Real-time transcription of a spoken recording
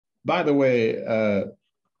by the way,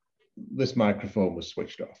 this microphone was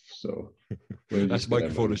switched off, so that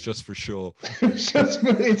microphone is just for show.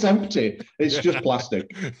 It's empty. It's just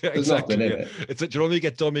plastic. Yeah, There's nothing in it. It's you only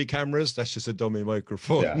get dummy cameras. That's just a dummy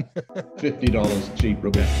microphone. Yeah, $50 cheap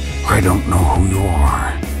rubbish. I don't know who you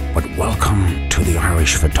are, but welcome to the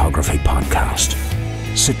Irish Photography Podcast.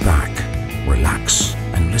 Sit back, relax,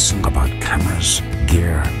 and listen about cameras,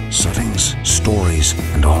 gear, settings, stories,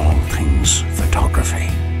 and all things photography.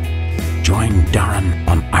 Join Darren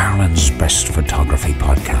on Ireland's Best Photography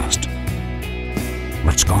Podcast.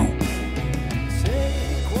 Let's go.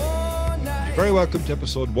 You're very welcome to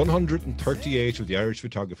episode 138 of the Irish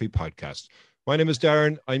Photography Podcast. My name is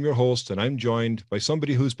Darren. I'm your host, and I'm joined by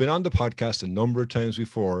somebody who's been on the podcast a number of times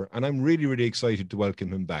before, and I'm really, really excited to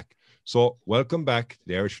welcome him back. So welcome back to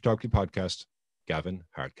the Irish Photography Podcast, Gavin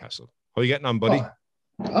Hardcastle. How are you getting on, buddy?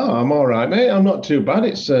 Oh, I'm all right, mate. I'm not too bad.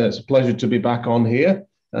 It's a pleasure to be back on here.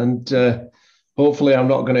 And hopefully I'm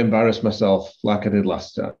not going to embarrass myself like I did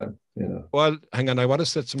last time, you know. Well, hang on. I want to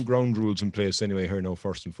set some ground rules in place anyway here now,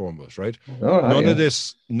 first and foremost, right? All right,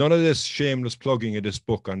 None of this shameless plugging of this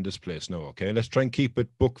book on this place now, okay? Let's try and keep it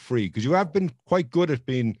book free, because you have been quite good at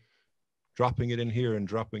dropping it in here and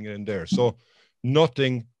dropping it in there. So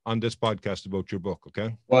nothing on this podcast about your book,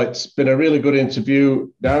 okay? Well, it's been a really good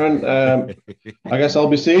interview, Darren. I guess I'll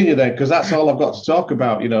be seeing you then, because that's all I've got to talk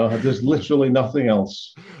about, you know. There's literally nothing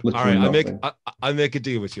else. All right, I'll make a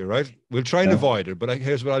deal with you, right? We'll try and avoid it, but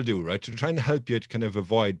here's what I'll do, right? To try and help you to kind of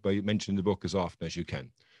avoid by mentioning the book as often as you can.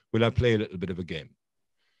 I'll play a little bit of a game.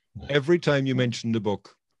 Every time you mention the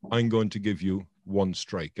book, I'm going to give you one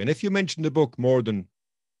strike. And if you mention the book more than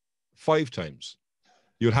 5 times,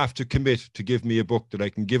 you'll have to commit to give me a book that I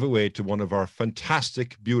can give away to one of our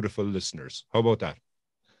fantastic, beautiful listeners. How about that?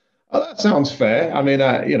 Oh, that sounds fair. I mean,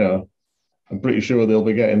 I'm pretty sure they'll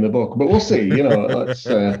be getting the book, but we'll see. You know, it's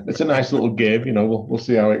a nice little game. You know, we'll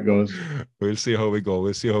see how it goes. We'll see how we go.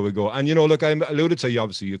 And, you know, look, I alluded to you,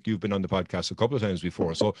 obviously, you've been on the podcast a couple of times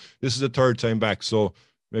before. So this is the 3rd time back. So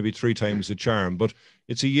maybe 3 times the charm. But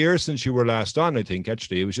it's a year since you were last on, I think,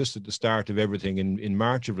 actually. It was just at the start of everything in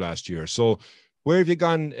March of last year. So where have you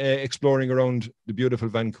gone exploring around the beautiful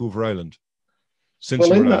Vancouver Island since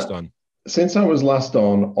you were last on? Since I was last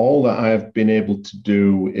on, all that I've been able to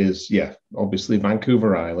do is, obviously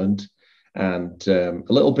Vancouver Island and a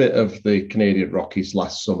little bit of the Canadian Rockies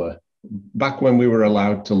last summer, back when we were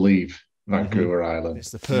allowed to leave Vancouver Island.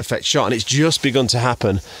 It's the perfect shot, and it's just begun to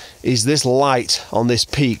happen, is this light on this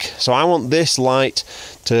peak. So I want this light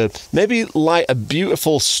to maybe light a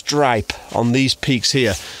beautiful stripe on these peaks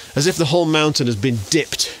here, as if the whole mountain has been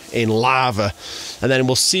dipped in lava. And then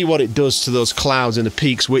we'll see what it does to those clouds in the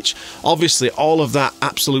peaks, which obviously all of that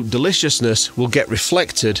absolute deliciousness will get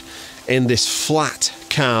reflected in this flat,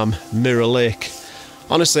 calm Mirror Lake.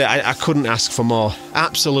 Honestly, I couldn't ask for more.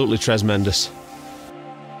 Absolutely tremendous.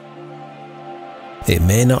 It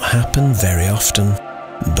may not happen very often,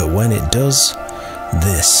 but when it does,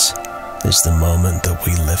 this is the moment that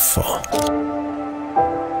we live for.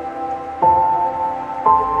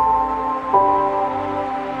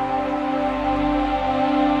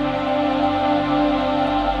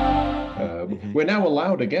 We're now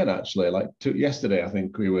allowed again, actually. Yesterday, I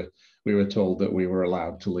think we were told that we were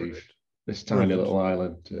allowed to leave this tiny little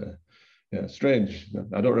island. Strange.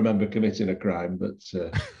 I don't remember committing a crime, but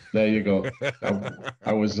there you go.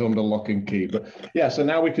 I was under lock and key. But yeah, so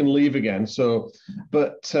now we can leave again. So,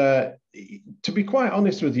 but to be quite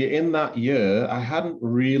honest with you, in that year, I hadn't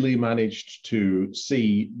really managed to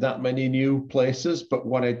see that many new places. But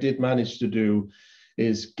what I did manage to do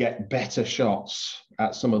is get better shots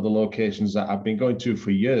at some of the locations that I've been going to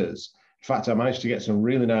for years. In fact, I managed to get some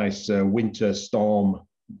really nice winter storm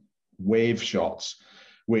wave shots,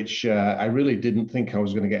 which I really didn't think I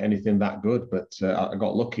was going to get anything that good, but I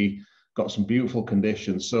got lucky, got some beautiful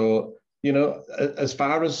conditions. So, you know, as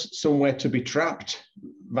far as somewhere to be trapped,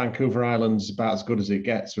 Vancouver Island's about as good as it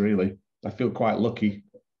gets, really. I feel quite lucky.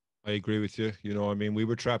 I agree with you. You know, I mean, we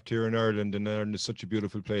were trapped here in Ireland, and Ireland is such a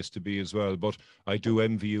beautiful place to be as well. But I do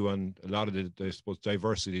envy you on a lot of the, I suppose,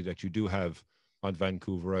 diversity that you do have on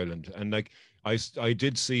Vancouver Island. And like, I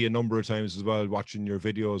did see a number of times as well, watching your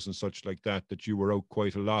videos and such like that, that you were out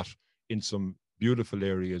quite a lot in some beautiful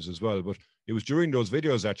areas as well. But it was during those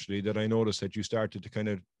videos, actually, that I noticed that you started to kind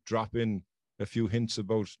of drop in a few hints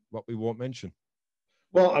about what we won't mention.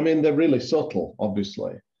 Well, I mean, they're really subtle,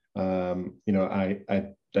 obviously. You know,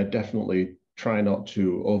 I definitely try not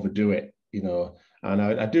to overdo it, you know, and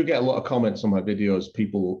I do get a lot of comments on my videos,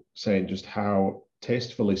 people saying just how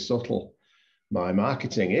tastefully subtle my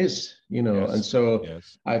marketing is, you know. Yes. And so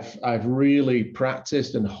Yes. I've really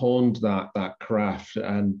practiced and honed that craft.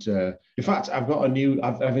 And in fact, I've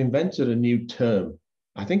invented a new term.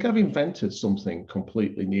 I think I've invented something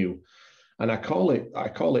completely new, and I call it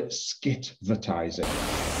Skitvertising.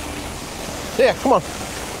 Yeah, come on.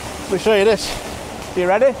 Let me show you this. You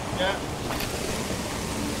ready? Yeah.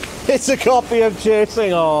 It's a copy of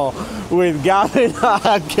Chasing All with Gavin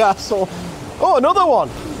Hardcastle. Oh, another one.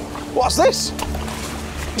 What's this?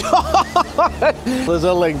 There's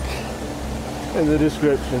a link in the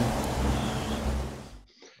description.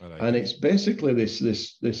 And it's basically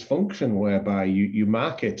this function whereby you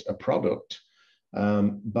market a product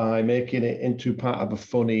by making it into part of a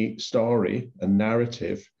funny story and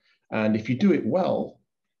narrative. And if you do it well,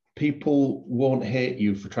 people won't hate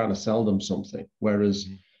you for trying to sell them something. Whereas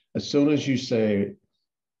as soon as you say,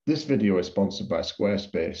 this video is sponsored by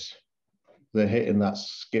Squarespace, they're hitting that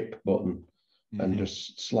skip button and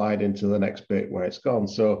just slide into the next bit where it's gone.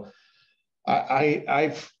 So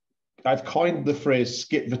I've coined the phrase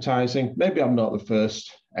Skitvertising. Maybe I'm not the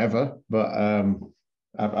first ever, but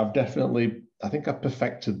I've definitely, I think I've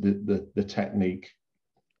perfected the technique.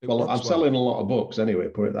 Well, I'm selling a lot of books anyway,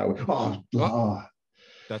 put it that way. Oh.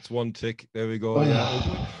 That's one tick. There we go.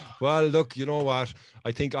 Yeah. Well, look, you know what?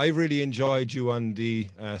 I think I really enjoyed you on the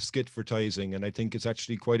Skitvertising, and I think it's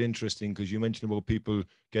actually quite interesting because you mentioned about people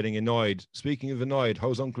getting annoyed. Speaking of annoyed,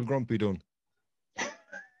 how's Uncle Grumpy doing?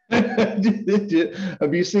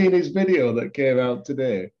 Have you seen his video that came out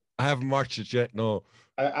today? I haven't watched it yet, no.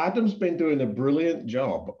 Adam's been doing a brilliant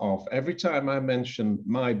job of every time I mention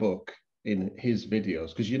my book in his videos,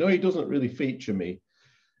 because you know he doesn't really feature me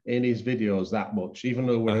in his videos that much, even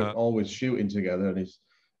though we're always shooting together and he's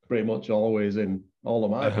pretty much always in all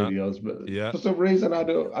of my videos, but for some reason I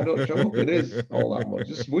don't show up in his all that much.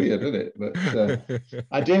 It's weird, isn't it? But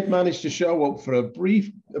I did manage to show up for a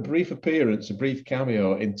brief appearance, a brief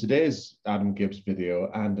cameo in today's Adam Gibbs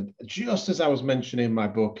video, and just as I was mentioning my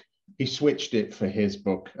book, he switched it for his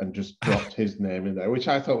book and just dropped his name in there, which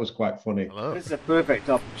I thought was quite funny. This is a perfect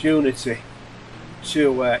opportunity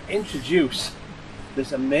to introduce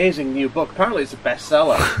this amazing new book. Apparently it's a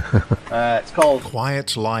bestseller. It's called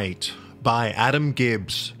Quiet Light by Adam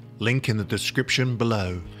Gibbs. Link in the description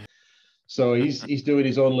below. So he's doing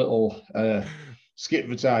his own little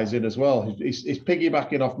Skitvertising as well. He's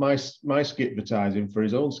piggybacking off my Skitvertising for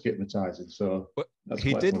his own Skitvertising. So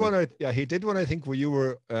he did one. I think where you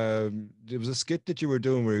were. There was a skit that you were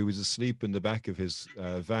doing where he was asleep in the back of his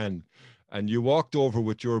van. And you walked over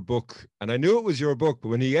with your book, and I knew it was your book, but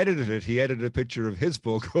when he edited it, he edited a picture of his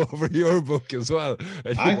book over your book as well.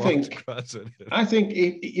 And I think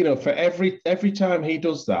you know, for every time he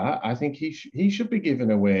does that, I think he should be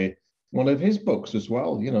giving away one of his books as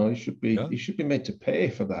well. You know, he should be made to pay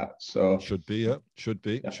for that. So should be. And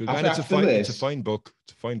it's a fine book.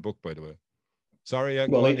 It's a fine book, by the way. Sorry, I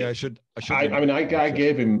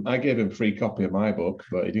gave him free copy of my book,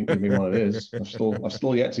 but he didn't give me one of his. I've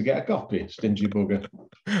still yet to get a copy, stingy bugger.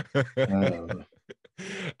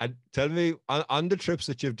 And tell me, on the trips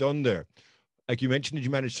that you've done there, like you mentioned that you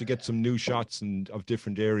managed to get some new shots of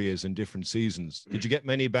different areas and different seasons. Did you get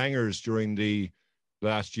many bangers during the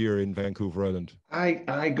last year in Vancouver Island?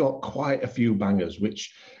 I got quite a few bangers,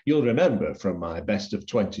 which you'll remember from my Best of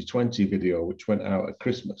 2020 video, which went out at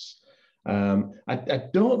Christmas. I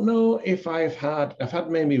don't know if I've had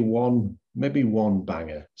maybe one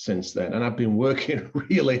banger since then, and I've been working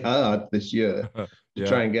really hard this year to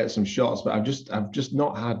try and get some shots, but I've just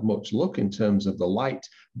not had much luck in terms of the light.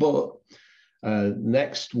 But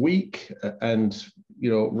next week and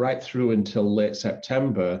right through until late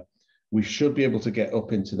September, we should be able to get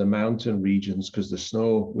up into the mountain regions because the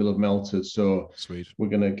snow will have melted. So sweet. We're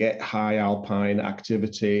going to get high alpine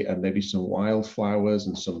activity and maybe some wildflowers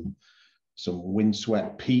and some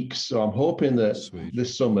windswept peaks. So I'm hoping that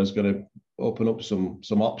this summer is going to open up some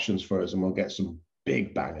options for us and we'll get some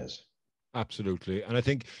big bangers. Absolutely. And I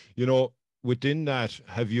think, within that,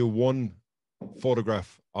 have you one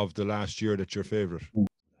photograph of the last year that's your favorite?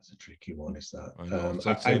 That's a tricky one, is that? I know. It's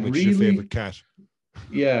like saying which is your favorite cat.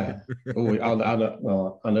 Yeah.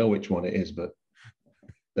 I know which one it is, but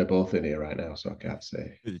they're both in here right now, so I can't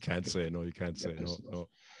say. You can't say. No, you can't say. No.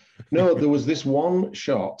 No, there was this one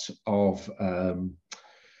shot of the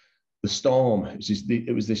storm.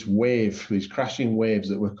 It was this wave, these crashing waves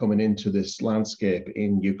that were coming into this landscape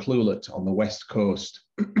in Ucluelet on the west coast.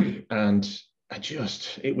 And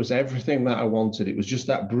it was everything that I wanted. It was just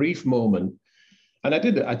that brief moment. And I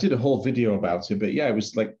did a whole video about it, but yeah, it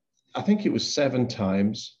was like, I think it was 7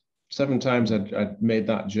 times 7 times I'd made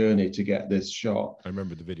that journey to get this shot. I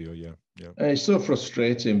remember the video, yeah. And it's so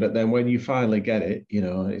frustrating, but then when you finally get it, you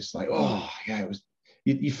know, it's like, oh yeah, it was.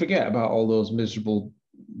 You forget about all those miserable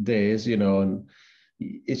days, you know, and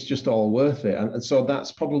it's just all worth it. And so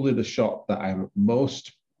that's probably the shot that I'm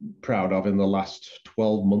most proud of in the last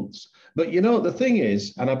 12 months. But you know, the thing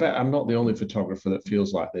is, and I bet I'm not the only photographer that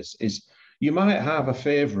feels like this, is you might have a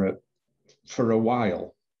favorite for a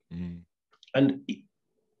while, and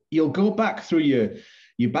you'll go back through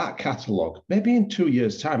your back catalogue. Maybe in 2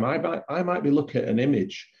 years' time, I might be looking at an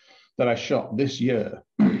image that I shot this year,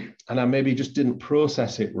 and I maybe just didn't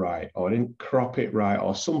process it right, or didn't crop it right,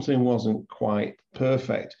 or something wasn't quite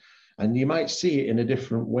perfect. And you might see it in a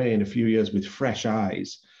different way in a few years with fresh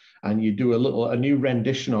eyes, and you do a new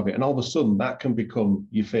rendition of it, and all of a sudden that can become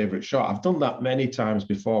your favorite shot. I've done that many times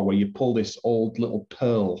before, where you pull this old little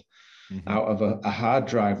pearl out of a hard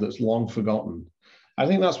drive that's long forgotten. I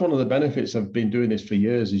think that's one of the benefits of been doing this for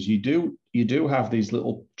years, is you do have these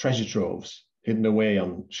little treasure troves hidden away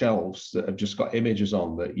on shelves that have just got images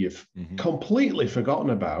on that you've completely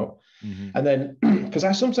forgotten about. And then, because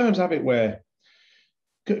I sometimes have it where,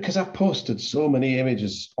 because I've posted so many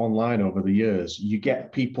images online over the years, you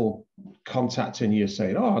get people contacting you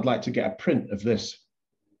saying, oh, I'd like to get a print of this,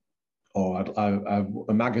 or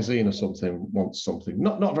a magazine or something wants something.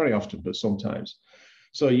 Not very often, but sometimes.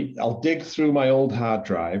 So I'll dig through my old hard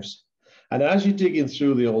drives, and as you're digging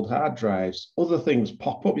through the old hard drives, other things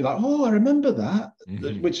pop up. You're like, oh, I remember that,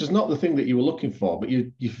 which is not the thing that you were looking for, but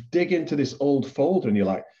you dig into this old folder and you're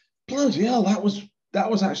like, bloody hell, that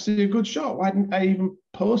was actually a good shot. Why didn't I even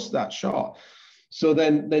post that shot? So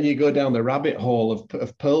then you go down the rabbit hole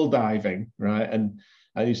of pearl diving, right? And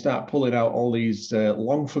you start pulling out all these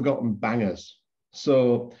long forgotten bangers.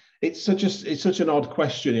 So it's such an odd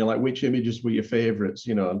question. You're like, which images were your favorites?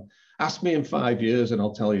 You know, ask me in 5 years and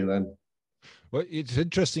I'll tell you then. Well, it's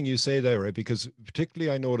interesting you say that, right? Because particularly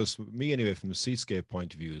I notice, me anyway, from a seascape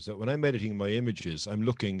point of view, is that when I'm editing my images, I'm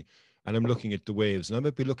looking at the waves, and I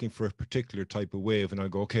might be looking for a particular type of wave, and I'll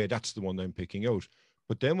go, okay, that's the one I'm picking out.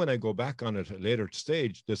 But then when I go back on it at a later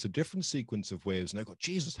stage, there's a different sequence of waves, and I go,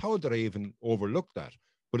 Jesus, how did I even overlook that?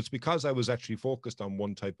 But it's because I was actually focused on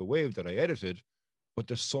one type of wave that I edited, but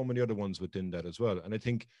there's so many other ones within that as well. And I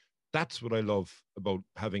think that's what I love about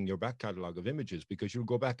having your back catalogue of images, because you'll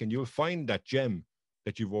go back and you'll find that gem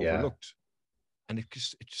that you've overlooked. And it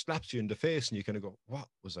slaps you in the face, and you kind of go, what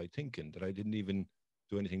was I thinking that I didn't even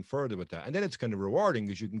do anything further with that? And then it's kind of rewarding,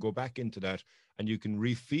 because you can go back into that and you can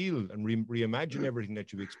re-feel and reimagine everything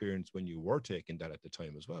that you experienced when you were taking that at the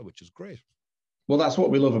time as well, which is great. Well, that's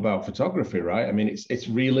what we love about photography, right? I mean, it's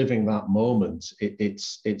reliving that moment.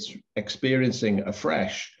 It's experiencing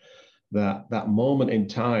afresh that moment in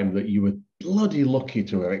time that you were bloody lucky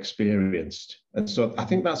to have experienced. And so I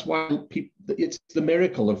think that's why it's the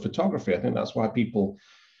miracle of photography. I think that's why people,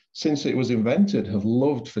 since it was invented, have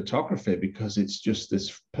loved photography, because it's just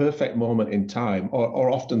this perfect moment in time,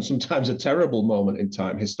 or often sometimes a terrible moment in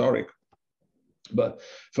time, historic. But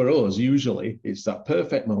for us, usually it's that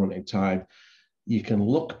perfect moment in time. You can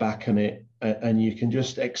look back on it and you can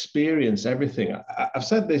just experience everything. I've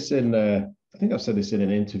said this I think I've said this in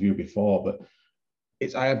an interview before,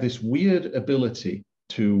 but I have this weird ability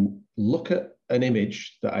to look at an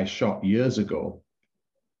image that I shot years ago,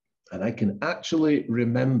 and I can actually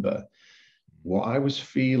remember what I was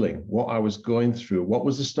feeling, what I was going through, what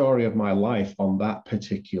was the story of my life on that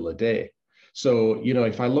particular day. So, you know,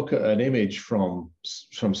 if I look at an image from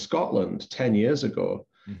Scotland 10 years ago,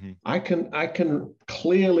 I can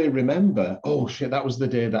clearly remember, oh shit, that was the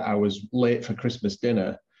day that I was late for Christmas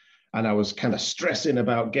dinner, and I was kind of stressing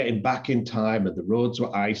about getting back in time, and the roads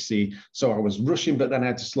were icy, so I was rushing, but then I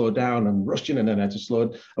had to slow down, and rushing, and then I had to slow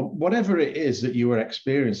down. And whatever it is that you were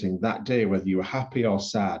experiencing that day, whether you were happy or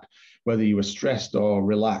sad, whether you were stressed or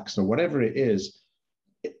relaxed, or whatever it is,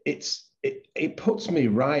 it puts me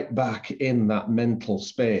right back in that mental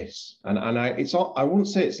space. And I wouldn't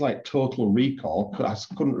say it's like total recall, because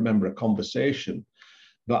I couldn't remember a conversation,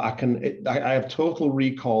 but I have total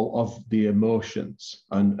recall of the emotions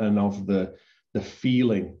and of the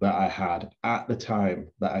feeling that I had at the time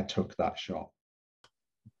that I took that shot.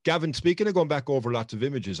 Gavin, speaking of going back over lots of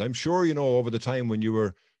images, I'm sure, you know, over the time when you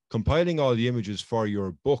were compiling all the images for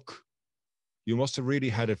your book, you must have really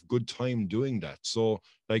had a good time doing that. So,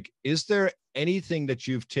 like, is there anything that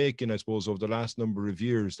you've taken, I suppose, over the last number of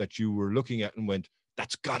years that you were looking at and went,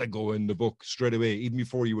 that's got to go in the book straight away, even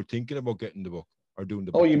before you were thinking about getting the book or doing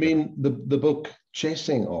the book? Oh, you mean the book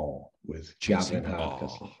Chasing Awe with Gavin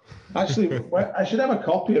Hardcastle? Actually, I should have a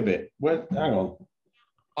copy of it. Hang on.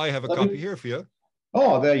 I have a copy here for you.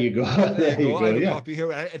 Oh, there you go. There you go. I have a Yeah. copy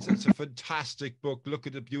here. It's a fantastic book. Look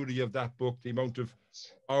at the beauty of that book, the amount of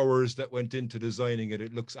hours that went into designing it.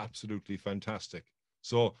 It looks absolutely fantastic.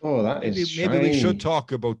 So Oh, that is maybe we should shiny.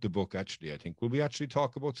 talk about the book, actually. I think. Will we actually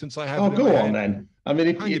talk about, since I have Oh, it in go my on hand? then. I mean,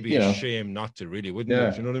 if Kind of be you a know, shame not to, really, wouldn't yeah.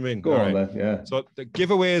 it? You know what I mean? Go All on right. then. Yeah. So the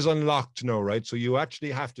giveaway is unlocked now, right? So you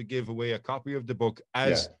actually have to give away a copy of the book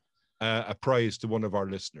as a prize to one of our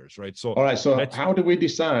listeners, right? So all right. So how do we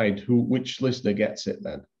decide which listener gets it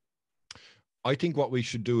then? I think what we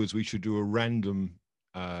should do is we should do a random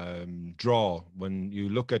draw. When you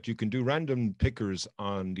look at, you can do random pickers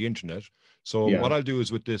on the internet. So what I'll do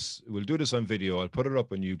is with this, we'll do this on video. I'll put it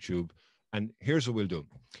up on YouTube. And here's what we'll do.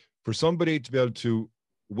 For somebody to be able to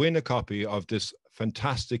win a copy of this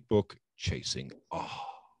fantastic book, Chasing Awe,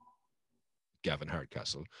 Gavin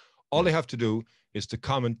Hardcastle, all they have to do is to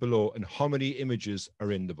comment below and how many images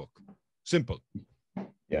are in the book. Simple.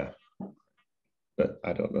 Yeah. But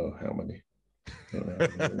I don't know how many.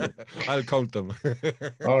 I'll count them.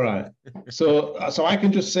 All right. So I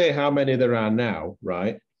can just say how many there are now,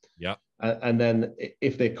 right? Yeah. And then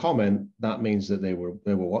if they comment, that means that they were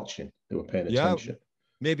watching, they were paying attention.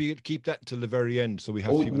 Maybe keep that till the very end, so we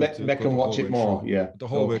have people make them watch it more. Through. Yeah, the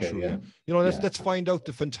whole way through. Yeah. You know, let's find out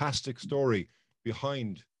the fantastic story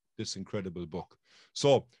behind this incredible book.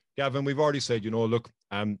 So, Gavin, we've already said, you know, look,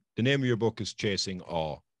 the name of your book is Chasing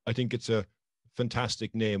Awe. I think it's a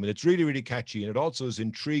fantastic name, and it's really, really catchy, and it also is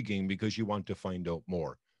intriguing because you want to find out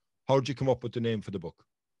more. How did you come up with the name for the book?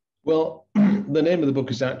 Well, the name of the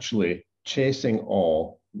book is actually Chasing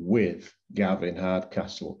Awe with Gavin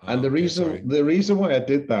Hardcastle. And the reason why I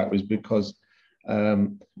did that was because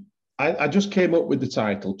I just came up with the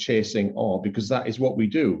title Chasing Awe because that is what we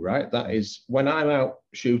do, right? That is when I'm out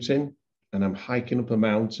shooting and I'm hiking up a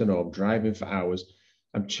mountain or I'm driving for hours,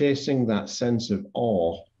 I'm chasing that sense of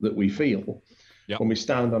awe that we feel when we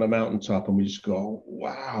stand on a mountaintop and we just go,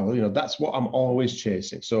 wow, you know, that's what I'm always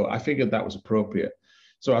chasing. So I figured that was appropriate.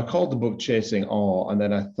 So I called the book Chasing Awe, and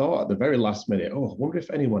then I thought at the very last minute, oh, I wonder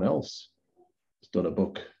if anyone else has done a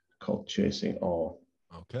book called Chasing Awe.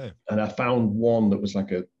 Okay. And I found one that was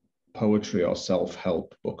like a poetry or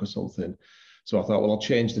self-help book or something. So I thought, well, I'll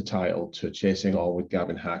change the title to Chasing Awe with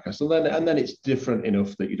Gavin Hardcastle. And then it's different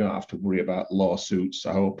enough that you don't have to worry about lawsuits,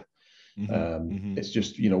 I hope. It's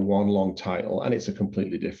just, you know, one long title, and it's a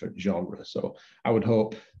completely different genre. So I would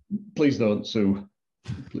hope, please don't sue.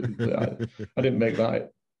 I didn't make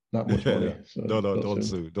that much money. So no, don't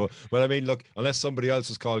sue. Don't. Well, I mean, look, unless somebody else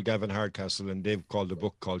is called Gavin Hardcastle and they've called the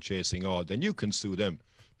book called Chasing Awe, then you can sue them.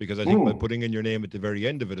 Because I think by putting in your name at the very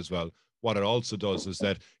end of it as well, what it also does is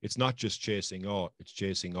that it's not just Chasing Awe, it's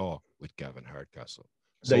Chasing Awe with Gavin Hardcastle.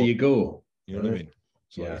 So, there you go. You know what I mean?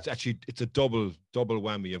 So it's a double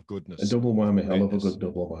whammy of goodness. A double whammy. I love a good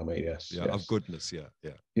double whammy. Yes. Yeah, of goodness.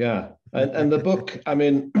 Yeah. Yeah, and the book. I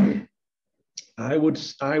mean, I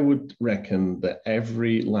would reckon that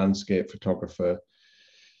every landscape photographer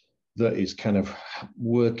that is kind of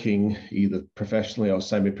working either professionally or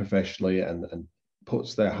semi-professionally and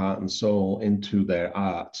puts their heart and soul into their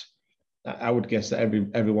art, I would guess that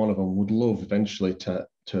every one of them would love eventually to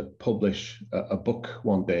publish a book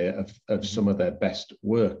one day of some of their best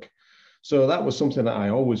work. So that was something that I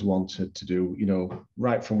always wanted to do, you know,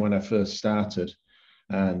 right from when I first started.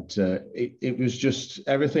 And it was just,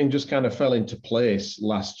 everything just kind of fell into place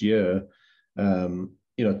last year. You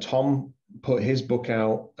know, Tom put his book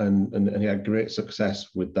out and he had great success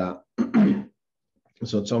with that.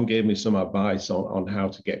 So Tom gave me some advice on how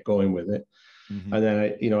to get going with it. And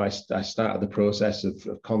then, I started the process of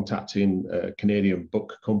contacting Canadian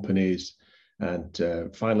book companies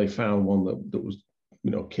and finally found one that was,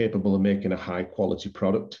 you know, capable of making a high quality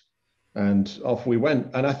product. And off we went.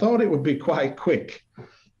 And I thought it would be quite quick.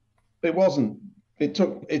 It wasn't. It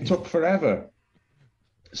took forever.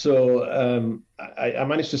 So I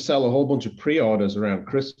managed to sell a whole bunch of pre-orders around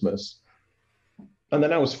Christmas. And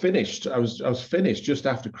then I was finished. I was finished just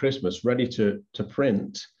after Christmas, ready to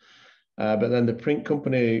print. But then the print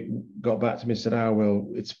company got back to me and said, well,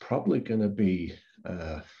 it's probably going to be,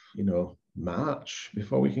 you know, March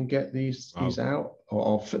before we can get these out.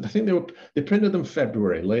 Or I think they printed them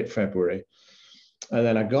late February. And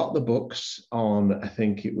then I got the books on, I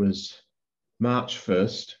think it was March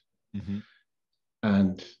 1st.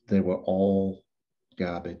 And they were all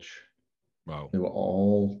garbage. Wow. They were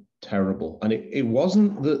all terrible. And it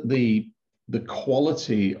wasn't that the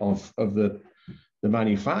quality of the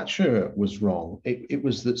manufacturer was wrong. It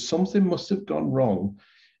was that something must have gone wrong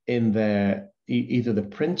in their either the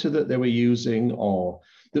printer that they were using or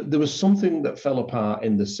there was something that fell apart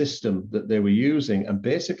in the system that they were using, and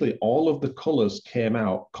basically all of the colors came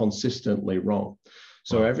out consistently wrong.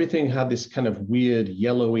 So everything had this kind of weird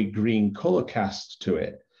yellowy green color cast to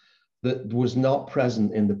it that was not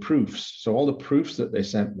present in the proofs. So all the proofs that they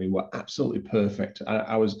sent me were absolutely perfect.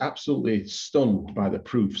 I was absolutely stunned by the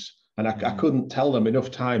proofs, and I couldn't tell them enough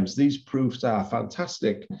times, these proofs are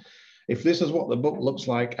fantastic. If this is what the book looks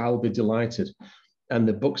like, I'll be delighted. And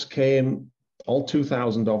the books came, all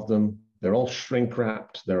 2,000 of them. They're all shrink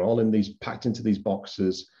wrapped. They're all in these, packed into these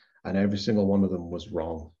boxes, and every single one of them was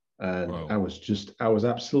wrong. And I was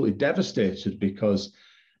absolutely devastated, because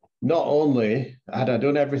not only had I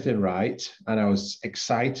done everything right, and I was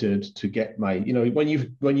excited to get my, you know, when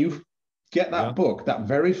you get that book, that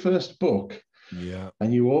very first book,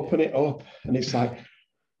 and you open it up, and it's like,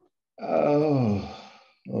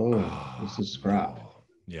 this is crap.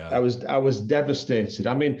 I was devastated.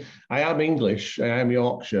 I mean, I am English. I am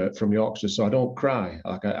from Yorkshire, so I don't cry.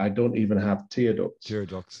 Like I don't even have tear ducts. Tear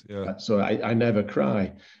ducts, yeah. So I never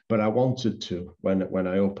cry, but I wanted to. When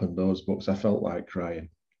I opened those books, I felt like crying.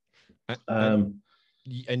 And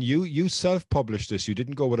you self-published this. You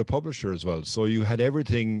didn't go with a publisher as well, so you had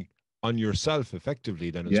everything on yourself effectively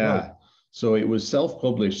then as well. So it was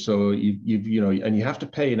self-published. So you know, and you have to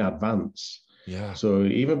pay in advance. Yeah. So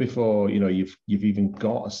even before, you know, you've even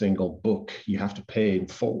got a single book, you have to pay in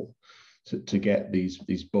full to get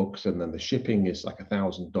these books, and then the shipping is like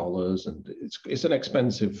 $1,000, and it's an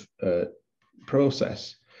expensive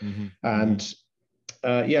process. And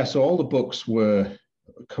so all the books were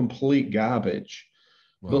complete garbage.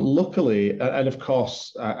 But luckily, and of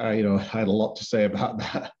course, I you know, had a lot to say about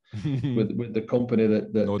that with the company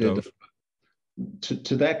that no did doubt.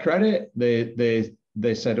 To their credit,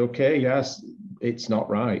 they said, okay, yes, it's not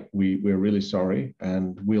right. We're really sorry,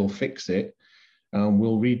 and we'll fix it, and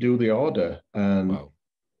we'll redo the order. And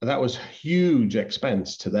that was huge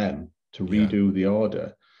expense to them to redo the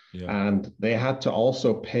order. And they had to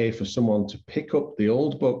also pay for someone to pick up the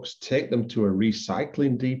old books, take them to a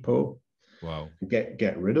recycling depot,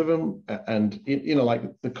 get rid of them. And you know, like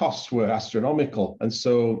the costs were astronomical. And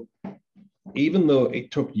so even though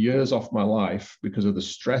it took years off my life because of the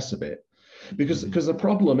stress of it, because the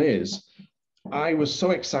problem is, I was so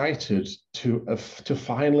excited to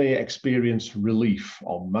finally experience relief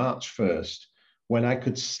on March 1st, when I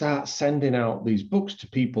could start sending out these books to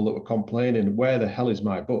people that were complaining, where the hell is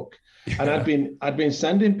my book? And I'd been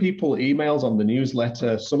sending people emails on the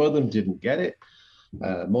newsletter. Some of them didn't get it.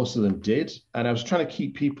 Most of them did. And I was trying to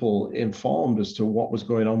keep people informed as to what was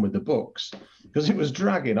going on with the books, because it was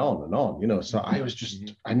dragging on and on, you know. So I was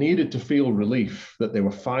just, I needed to feel relief that they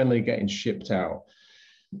were finally getting shipped out.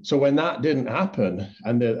 So when that didn't happen,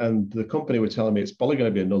 and the company were telling me it's probably going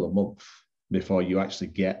to be another month before you actually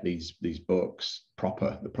get these books,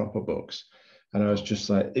 the proper books. And I was just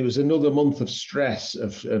like, it was another month of stress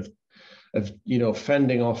of you know,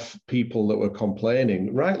 fending off people that were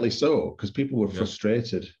complaining, rightly so, because people were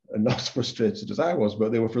frustrated, and not as frustrated as I was,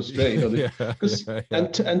 but they were frustrated. You know,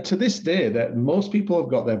 and to this day, that most people have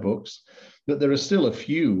got their books, but there are still a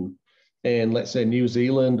few in, let's say, New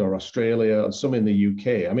Zealand or Australia, and some in the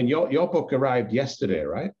UK. I mean, your book arrived yesterday,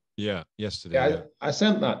 right? Yeah, yesterday. I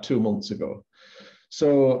sent that 2 months ago.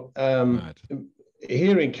 So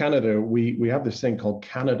here in Canada, we have this thing called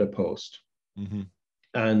Canada Post.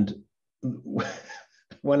 And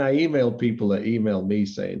when I email people that email me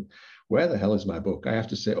saying, where the hell is my book? I have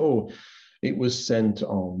to say, oh, it was sent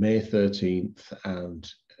on May 13th, and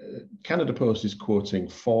Canada Post is quoting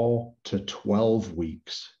 4 to 12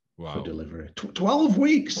 weeks for delivery. 12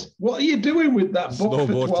 weeks? What are you doing with that book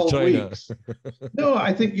for 12 weeks? No,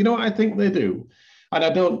 I think they do. And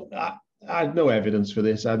I have no evidence for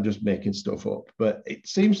this. I'm just making stuff up. But it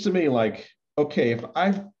seems to me like, okay, if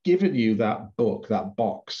I've given you that book, that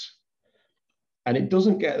box, and it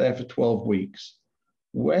doesn't get there for 12 weeks,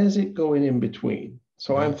 where's it going in between?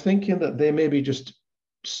 So I'm thinking that they maybe just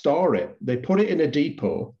store it. They put it in a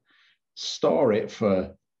depot, store it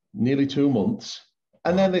for nearly 2 months,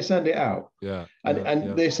 and then they send it out.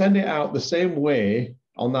 And they send it out the same way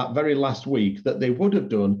on that very last week that they would have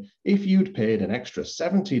done if you'd paid an extra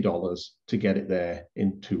 $70 to get it there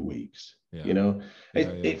in 2 weeks. You know,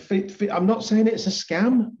 I'm not saying it's a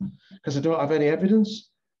scam, because I don't have any evidence,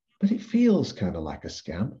 but it feels kind of like a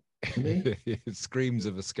scam to me. It screams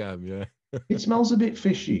of a scam, It smells a bit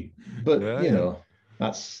fishy, but you know,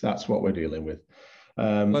 that's what we're dealing with.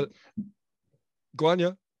 Well, go on,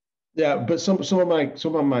 Yeah, but some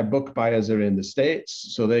of my book buyers are in the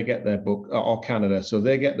States, so they get their book, or Canada, so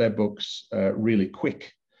they get their books really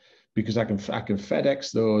quick, because I can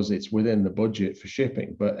FedEx those. It's within the budget for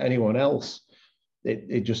shipping. But anyone else,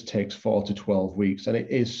 it just takes 4 to 12 weeks. And it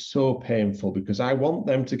is so painful because I want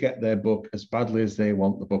them to get their book as badly as they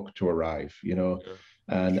want the book to arrive, you know.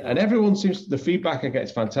 Yeah. And everyone seems, the feedback I get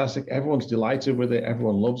is fantastic. Everyone's delighted with it.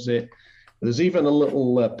 Everyone loves it. There's even a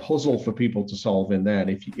little puzzle for people to solve in there. And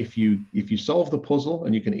if you solve the puzzle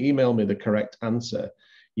and you can email me the correct answer,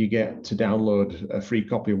 you get to download a free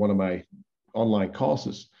copy of one of my online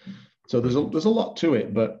courses. So there's a lot to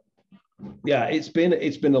it, but yeah, it's been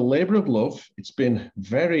a labor of love. It's been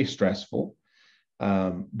very stressful.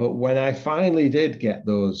 But when I finally did get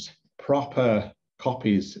those proper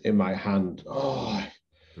copies in my hand,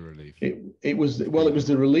 the relief. It was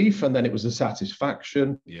the relief, and then it was the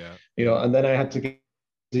satisfaction. Yeah. You know, and then I had to get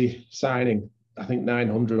the signing, I think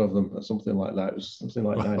 900 of them or something like that. It was something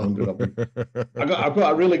like 900 of them. I've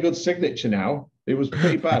got a really good signature now. It was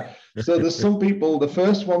pretty bad. So there's some people, the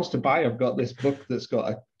first ones to buy, have got this book that's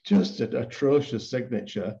got just an atrocious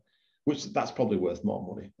signature, which that's probably worth more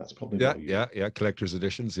money. That's probably yeah, collector's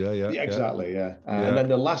editions. Yeah, exactly. Yeah. And then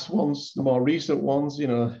the last ones, the more recent ones, you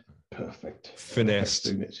know, perfect. Finessed.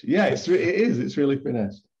 Perfect yeah, it is. It's really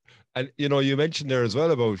finessed. And, you know, you mentioned there as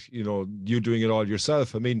well about, you know, you doing it all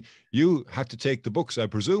yourself. I mean, you had to take the books, I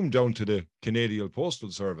presume, down to the Canadian Postal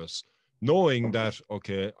Service, knowing that,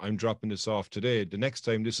 okay, I'm dropping this off today. The next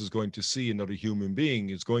time this is going to see another human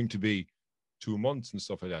being is going to be 2 months and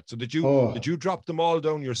stuff like that. So did you drop them all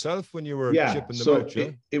down yourself when you were shipping them out?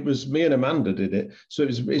 Yeah, it was me and Amanda did it. So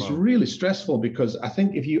it's really stressful because I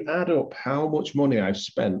think if you add up how much money I've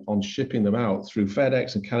spent on shipping them out through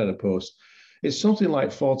FedEx and Canada Post, it's something like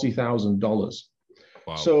 $40,000.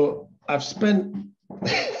 Wow. So I've spent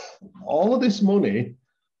all of this money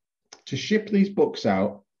to ship these books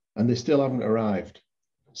out, and they still haven't arrived.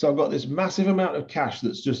 So I've got this massive amount of cash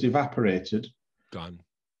that's just evaporated. Gone.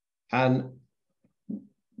 And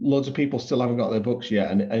loads of people still haven't got their books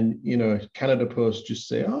yet. And you know, Canada Post just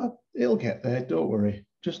say, oh, it'll get there, don't worry.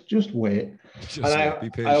 Just wait. And I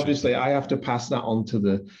obviously I have to pass that on to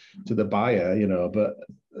the buyer, you know, but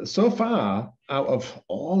so far, out of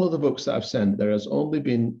all of the books that I've sent, there has only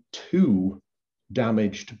been 2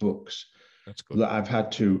 damaged books. That's good. That I've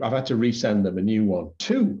had to resend them a new one.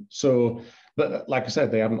 2. So, but like I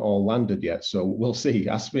said, they haven't all landed yet. So we'll see.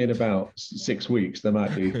 Ask me in about 6 weeks, there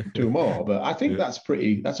might be 2 more. But I think that's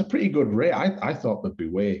a pretty good rate. I thought there'd be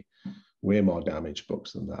way more damaged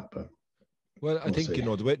books than that, but. Well, I think, you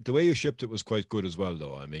know, the way you shipped it was quite good as well,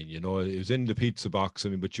 though. I mean, you know, it was in the pizza box. I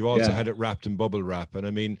mean, but you also had it wrapped in bubble wrap. And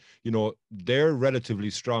I mean, you know, they're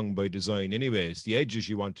relatively strong by design anyways. The edges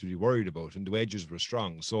you want to be worried about, and the edges were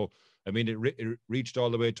strong. So, I mean, it reached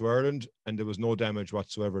all the way to Ireland, and there was no damage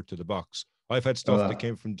whatsoever to the box. I've had stuff that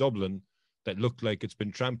came from Dublin that looked like it's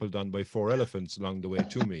been trampled on by 4 elephants along the way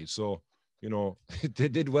to me. So, you know, they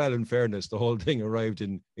did well, in fairness. The whole thing arrived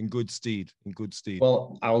in good stead,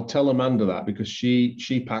 Well, I'll tell Amanda that because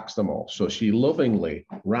she packs them all. So she lovingly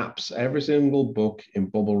wraps every single book in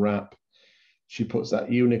bubble wrap. She puts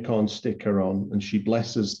that unicorn sticker on and she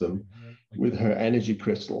blesses them with her energy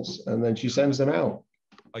crystals, and then she sends them out.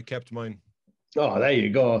 I kept mine. Oh, there you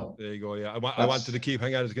go. There you go. Yeah, I wanted to keep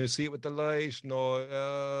hanging out. Can you see it with the light?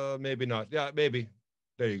 No, maybe not. Yeah, maybe.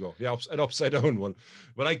 There you go. Yeah, an upside down one.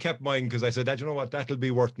 But I kept mine because I said, you know what, that'll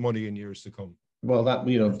be worth money in years to come. Well,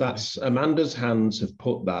 that's Amanda's hands have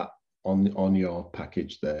put that on your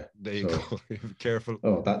package there. There you go. Careful.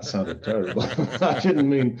 Oh, that sounded terrible. I didn't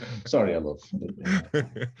mean. Sorry, I love.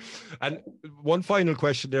 And one final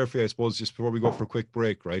question there for you, I suppose, just before we go for a quick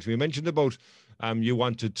break, right? We mentioned about you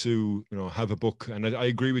wanted to, you know, have a book, and I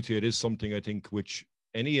agree with you. It is something I think which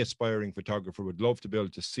any aspiring photographer would love to be able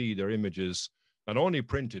to see their images. Not only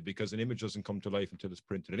printed, because an image doesn't come to life until it's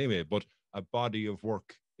printed anyway, but a body of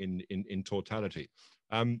work in totality.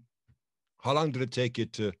 How long did it take you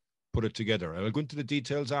to put it together? I'll go into the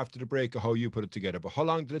details after the break of how you put it together, but how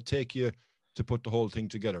long did it take you to put the whole thing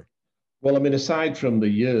together? Well, I mean, aside from the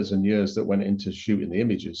years and years that went into shooting the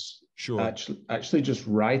images, sure, actually just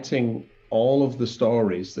writing all of the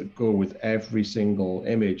stories that go with every single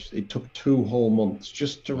image. It took 2 whole months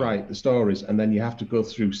just to write the stories. And then you have to go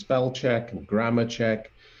through spell check and grammar check.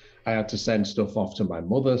 I had to send stuff off to my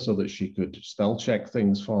mother so that she could spell check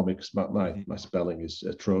things for me because my spelling is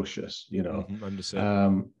atrocious, you know.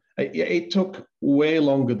 It took way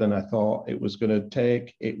longer than I thought it was going to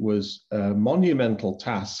take. It was a monumental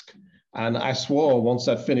task. And I swore once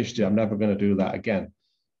I'd finished it, I'm never going to do that again.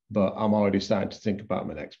 But I'm already starting to think about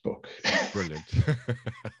my next book. Brilliant.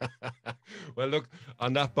 Well, look,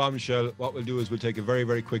 on that bombshell, what we'll do is we'll take a very,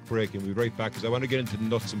 very quick break and we'll be right back because I want to get into the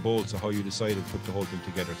nuts and bolts of how you decided to put the whole thing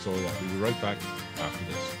together. So, yeah, we'll be right back after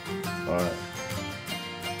this. All right.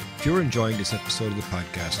 If you're enjoying this episode of the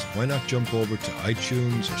podcast, why not jump over to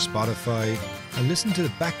iTunes or Spotify and listen to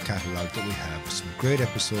the back catalogue that we have, some great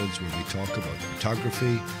episodes where we talk about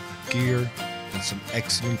photography, gear, and some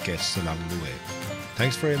excellent guests along the way.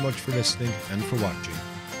 Thanks very much for listening and for watching.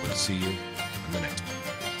 We'll see you on the next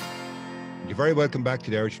one. You're very welcome back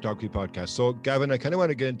to the Irish Photography Podcast. So, Gavin, I kind of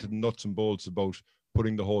want to get into the nuts and bolts about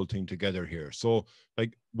putting the whole thing together here. So,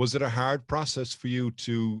 like, was it a hard process for you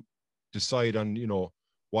to decide on,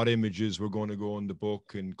 what images were going to go in the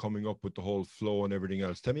book and coming up with the whole flow and everything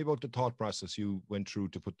else? Tell me about the thought process you went through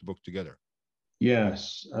to put the book together.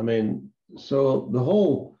 Yes, I mean, so the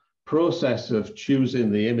whole process of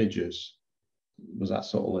choosing the images, was that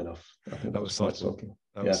subtle enough? I think that was quite subtle.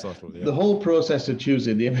 That was subtle, yeah. The whole process of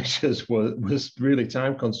choosing the images was really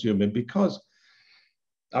time consuming, because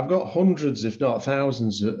I've got hundreds, if not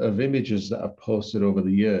thousands, of images that I've posted over the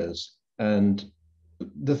years. And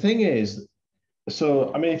the thing is,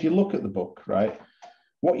 so, I mean, if you look at the book, right,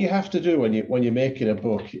 what you have to do when you're making a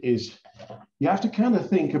book is you have to kind of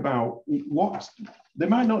think about they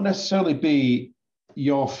might not necessarily be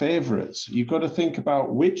your favorites. You've got to think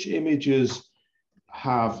about which images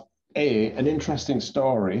have an interesting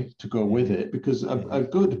story to go with it, because a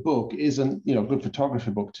good book isn't, a good photography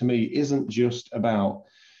book to me isn't just about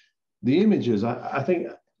the images. I think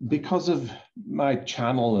because of my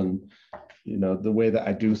channel and the way that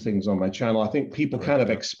I do things on my channel, I think people kind of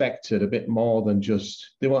expected a bit more than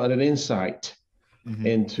just, they wanted an insight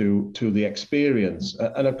into the experience.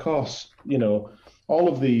 And of course, all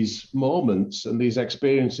of these moments and these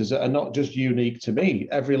experiences are not just unique to me.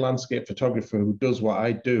 Every landscape photographer who does what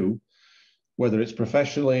I do, whether it's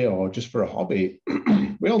professionally or just for a hobby,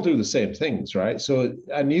 we all do the same things, right? So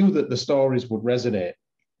I knew that the stories would resonate.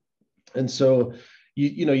 And so,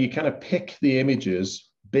 you kind of pick the images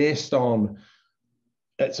based on,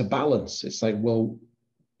 it's a balance. It's like, well,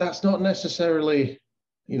 that's not necessarily,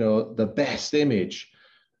 the best image,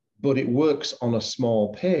 but it works on a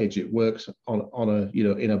small page. It works on a,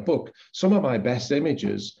 in a book. Some of my best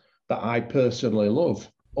images that I personally love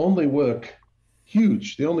only work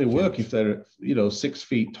huge. They only work if they're, 6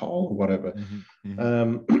 feet tall or whatever.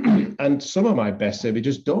 And some of my best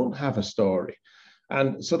images don't have a story.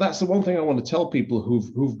 And so that's the one thing I want to tell people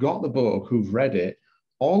who've got the book, who've read it.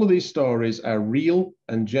 All of these stories are real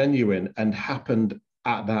and genuine and happened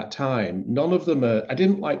at that time. None of them I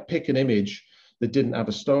didn't pick an image that didn't have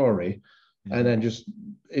a story and then just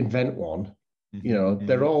invent one.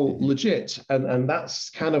 They're all legit. And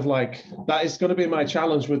that's kind of like, that is going to be my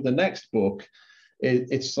challenge with the next book.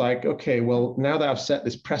 It's like, okay, well, now that I've set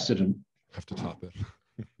this precedent, have to top it.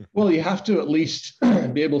 Well, you have to at least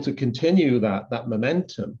be able to continue that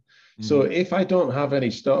momentum. So if I don't have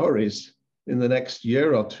any stories in the next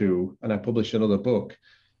year or two and I publish another book,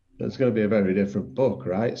 it's going to be a very different book,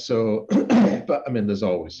 right? So, but I mean, there's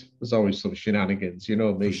always some shenanigans, me.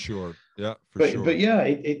 For sure, yeah, sure. But yeah,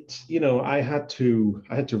 I had to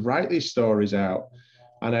write these stories out,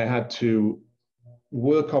 and I had to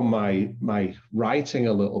work on my writing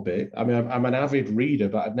a little bit. I mean, I'm an avid reader,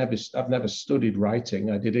 but I've never studied writing.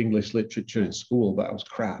 I did English literature in school, but I was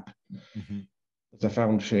crap. I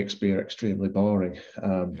found Shakespeare extremely boring.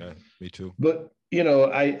 Yeah, me too. But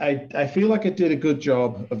I feel like I did a good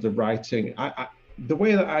job of the writing. The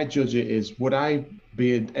way that I judge it is, would I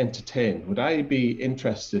be entertained? Would I be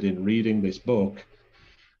interested in reading this book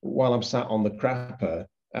while I'm sat on the crapper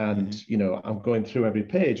and I'm going through every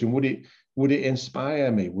page? And would it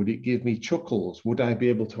inspire me? Would it give me chuckles? Would I be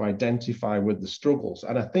able to identify with the struggles?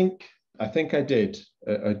 And I think I did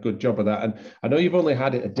a good job of that. And I know you've only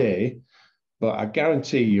had it a day, but I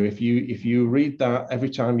guarantee you, if you read that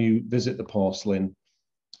every time you visit the porcelain,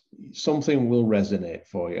 something will resonate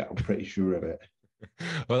for you. I'm pretty sure of it.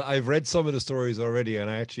 Well, I've read some of the stories already,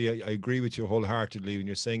 and I agree with you wholeheartedly when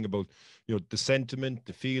you're saying about the sentiment,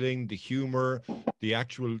 the feeling, the humor, the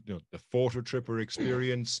actual the Fototripper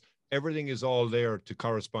experience. Everything is all there to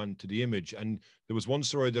correspond to the image. And there was one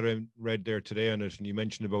story that I read there today on it, and you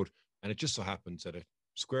mentioned about, and it just so happens that a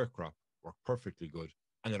square crop worked perfectly good.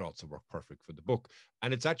 And it also worked perfect for the book.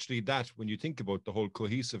 And it's actually that, when you think about the whole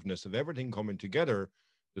cohesiveness of everything coming together,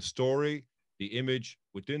 the story, the image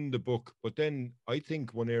within the book. But then I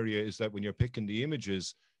think one area is that when you're picking the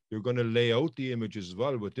images, you're going to lay out the images as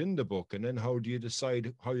well within the book. And then how do you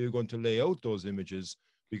decide how you're going to lay out those images?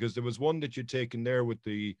 Because there was one that you'd taken there with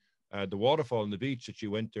the waterfall on the beach, that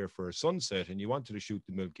you went there for a sunset and you wanted to shoot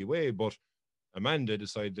the Milky Way, but Amanda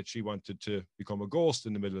decided that she wanted to become a ghost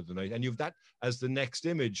in the middle of the night, and you've that as the next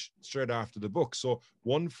image straight after the book. So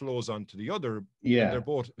one flows onto the other. Yeah, they're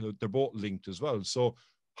both linked as well. So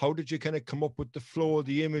how did you kind of come up with the flow of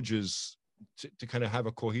the images to kind of have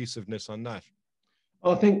a cohesiveness on that?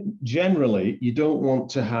 I think generally you don't want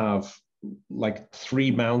to have like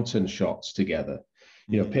 3 mountain shots together.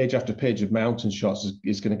 You know, page after page of mountain shots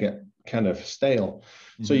is going to get kind of stale.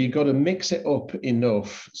 So you've got to mix it up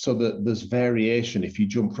enough so that there's variation. If you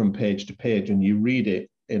jump from page to page and you read it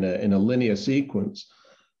in a linear sequence,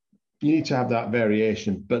 you need to have that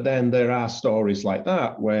variation. But then there are stories like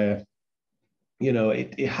that where, you know,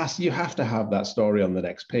 you have to have that story on the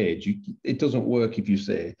next page. It doesn't work if you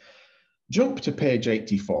say, jump to page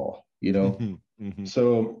 84, you know.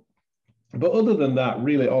 So, but other than that,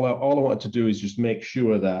 really, all I wanted to do is just make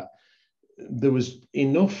sure that there was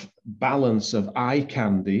enough balance of eye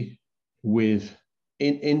candy with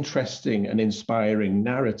interesting and inspiring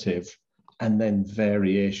narrative, and then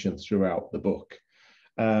variation throughout the book.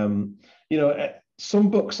 You know, some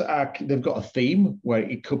books they've got a theme where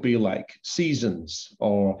it could be like seasons,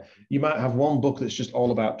 or you might have one book that's just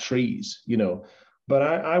all about trees, you know. But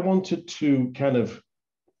I wanted to kind of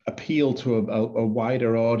appeal to a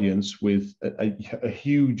wider audience with a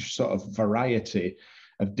huge sort of variety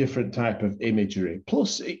of different type of imagery.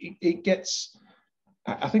 Plus, it gets,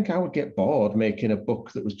 I think I would get bored making a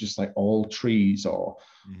book that was just like all trees or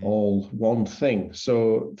all one thing.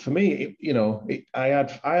 So for me, I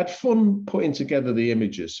had fun putting together the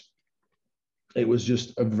images. It was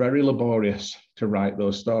just very laborious to write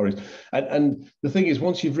those stories. And the thing is,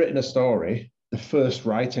 once you've written a story, the first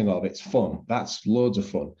writing of it's fun. That's loads of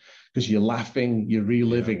fun because you're laughing, you're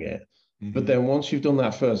reliving it. But then once you've done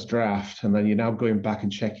that first draft, and then you're now going back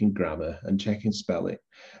and checking grammar and checking spelling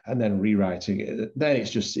and then rewriting it, then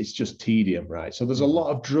it's just tedium, right? So there's a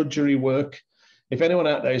lot of drudgery work. If anyone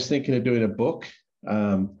out there is thinking of doing a book,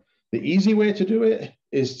 the easy way to do it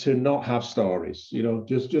is to not have stories, you know,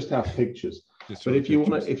 just have pictures. But if you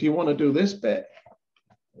want to do this bit,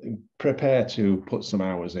 prepare to put some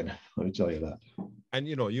hours in, let me tell you that. And,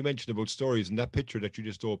 you know, you mentioned about stories, and that picture that you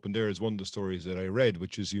just opened there is one of the stories that I read,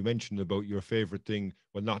 which is you mentioned about your favorite thing,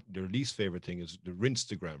 well, not their least favorite thing, is the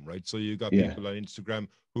Rinstagram, right? So you got people on Instagram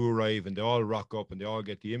who arrive and they all rock up and they all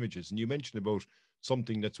get the images. And you mentioned about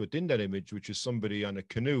something that's within that image, which is somebody on a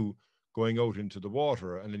canoe going out into the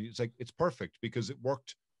water. And it's like, it's perfect because it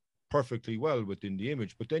worked perfectly well within the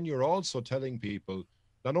image. But then you're also telling people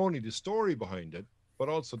not only the story behind it, but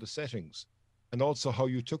also the settings. And also how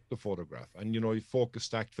you took the photograph. And, you know, you focus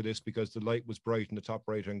stacked for this because the light was bright in the top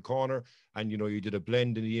right-hand corner. And, you know, you did a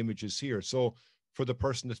blend in the images here. So for the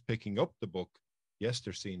person that's picking up the book, yes,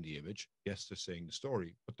 they're seeing the image. Yes, they're seeing the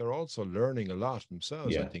story. But they're also learning a lot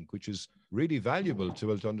themselves, I think, which is really valuable to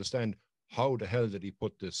be able to understand how the hell did he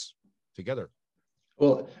put this together.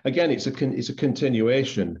 Well, again, it's a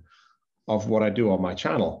continuation of what I do on my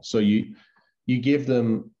channel. So you give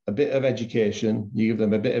them a bit of education, you give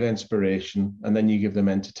them a bit of inspiration, and then you give them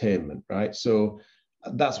entertainment, right? So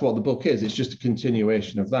that's what the book is. It's just a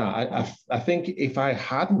continuation of that. I think if I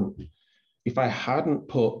hadn't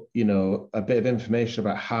put, you know, a bit of information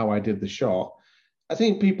about how I did the shot, I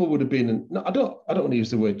think people would have been, I don't want to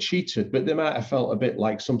use the word cheated, but they might have felt a bit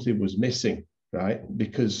like something was missing, right?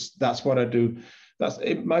 Because that's what I do. That's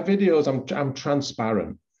in my videos. I'm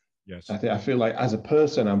transparent. Yes. I feel like as a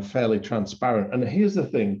person, I'm fairly transparent. And here's the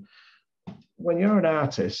thing. When you're an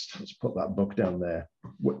artist, let's put that book down there.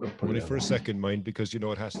 Only for a second, mind, because, you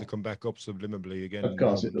know, it has to come back up subliminally again. Of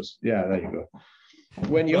course it does. Yeah, there you go.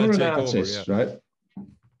 When you're an artist, right,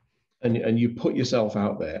 and you put yourself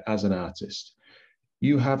out there as an artist,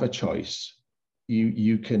 you have a choice.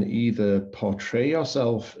 You can either portray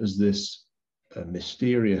yourself as this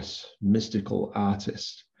mysterious, mystical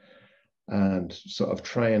artist and sort of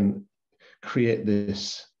try and create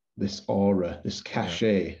this aura, this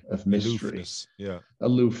cachet of mystery,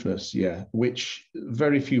 aloofness, which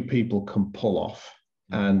very few people can pull off.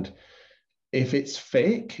 And if it's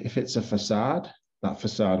fake, if it's a facade, that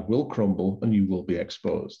facade will crumble and you will be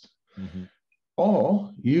exposed.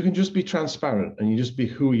 Or you can just be transparent and you just be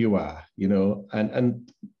who you are, you know, and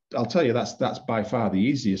I'll tell you, that's by far the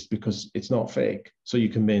easiest because it's not fake. So you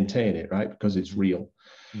can maintain it, right? Because it's real.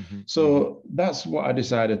 So that's what I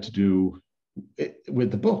decided to do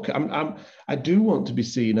with the book. I do want to be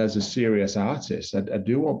seen as a serious artist. I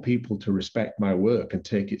do want people to respect my work and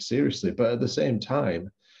take it seriously. But at the same time,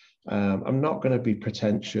 I'm not going to be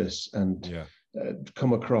pretentious and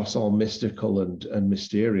come across all mystical and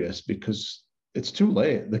mysterious because it's too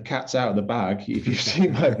late. The cat's out of the bag. If you've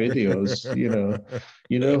seen my videos,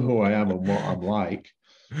 you know who I am and what I'm like.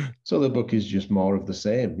 So the book is just more of the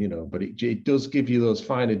same, you know, but it does give you those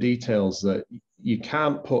finer details that you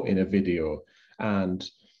can't put in a video and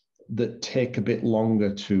that take a bit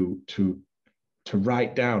longer to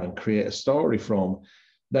write down and create a story from.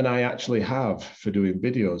 than I actually have for doing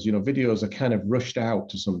videos. You know, videos are kind of rushed out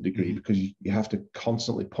to some degree because you have to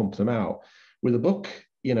constantly pump them out. With a book,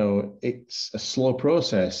 you know, it's a slow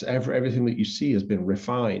process. Everything that you see has been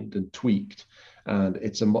refined and tweaked, and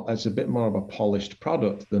it's a bit more of a polished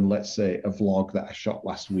product than, let's say, a vlog that I shot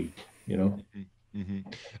last week, you know.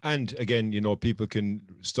 And again, you know, people can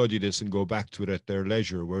study this and go back to it at their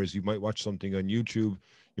leisure, whereas you might watch something on YouTube,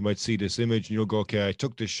 you might see this image and you'll go, okay, I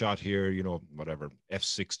took this shot here, you know, whatever,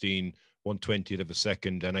 f16 1/20th of a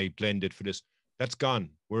second, and I blended for this. That's gone.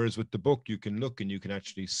 Whereas with the book, you can look and you can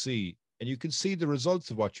actually see, and you can see the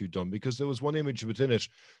results of what you've done, because there was one image within it,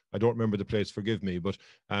 I don't remember the place, forgive me, but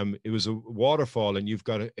it was a waterfall, and you've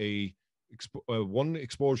got one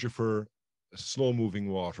exposure for slow moving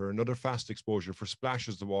water, another fast exposure for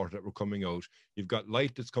splashes of water that were coming out. You've got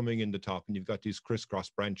light that's coming in the top, and you've got these crisscross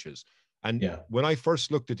branches. And when I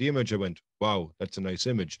first looked at the image, I went, wow, that's a nice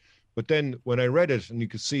image. But then when I read it, and you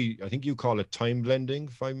could see, I think you call it time blending,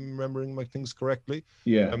 if I'm remembering my things correctly.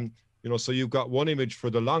 Yeah. You know, so you've got one image for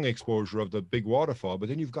the long exposure of the big waterfall, but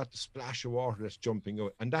then you've got the splash of water that's jumping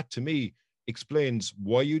out. And that, to me, explains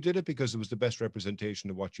why you did it, because it was the best representation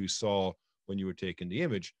of what you saw when you were taking the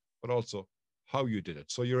image, but also how you did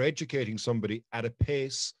it. So you're educating somebody at a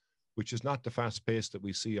pace, which is not the fast pace that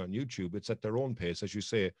we see on YouTube. It's at their own pace, as you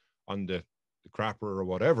say, on the crapper or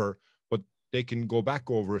whatever, but they can go back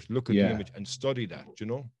over it, look at the image and study that, you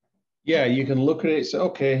know? Yeah, you can look at it, say,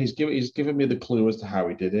 okay, he's given me the clue as to how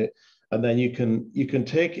he did it. And then you can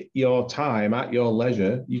take your time at your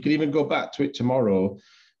leisure. You can even go back to it tomorrow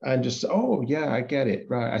and just, oh yeah, I get it.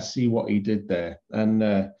 Right. I see what he did there.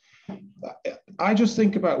 And I just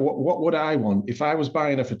think about what would I want if I was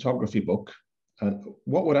buying a photography book, and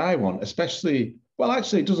what would I want? Especially, well,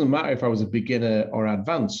 actually, it doesn't matter if I was a beginner or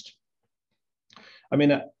advanced. I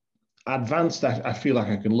mean, advanced, I feel like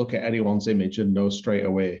I can look at anyone's image and know straight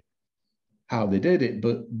away how they did it.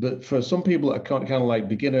 But for some people that are kind of like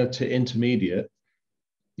beginner to intermediate,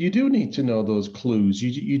 you do need to know those clues.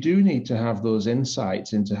 You do need to have those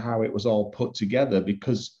insights into how it was all put together,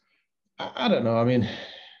 because I don't know. I mean,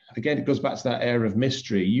 again, it goes back to that air of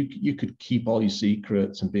mystery. You could keep all your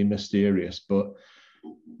secrets and be mysterious, but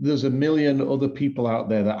there's a million other people out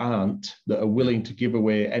there that aren't, that are willing to give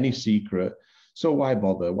away any secret. So why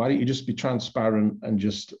bother? Why don't you just be transparent and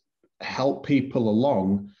just help people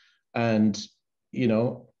along? And, you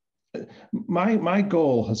know, my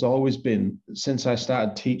goal has always been, since I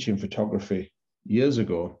started teaching photography years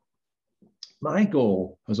ago, my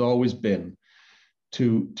goal has always been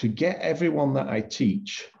to get everyone that I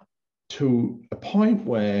teach to a point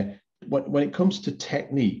where when it comes to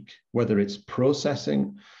technique, whether it's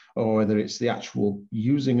processing or whether it's the actual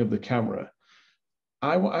using of the camera,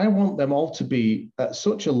 I want them all to be at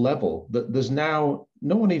such a level that there's now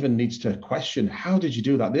no one even needs to question, how did you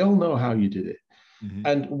do that? They all know how you did it.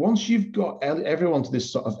 And once you've got everyone to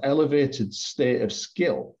this sort of elevated state of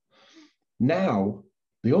skill, now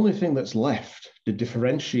the only thing that's left to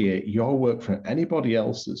differentiate your work from anybody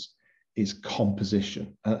else's is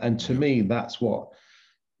composition. And to me, that's what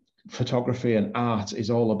photography and art is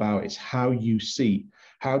all about. It's how you see.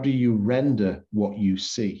 How do you render what you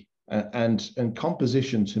see? And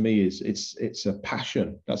composition to me it's a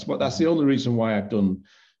passion. That's the only reason why I've done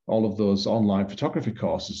all of those online photography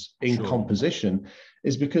courses in composition,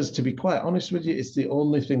 is because, to be quite honest with you, it's the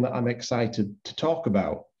only thing that I'm excited to talk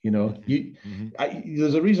about. You know,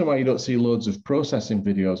 there's a reason why you don't see loads of processing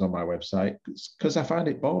videos on my website, because I find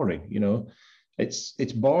it boring. You know, it's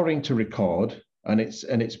boring to record, and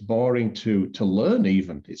it's boring to learn.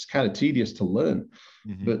 Even it's kind of tedious to learn,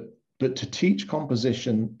 but to teach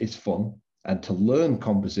composition is fun, and to learn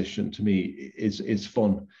composition to me is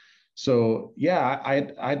fun. So yeah,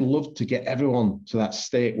 I'd love to get everyone to that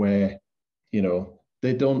state where, you know,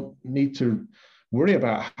 they don't need to worry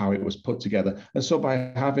about how it was put together. And so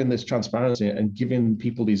by having this transparency and giving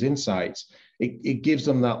people these insights, it gives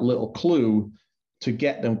them that little clue to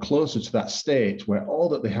get them closer to that state where all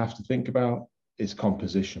that they have to think about is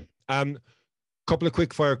composition. Couple of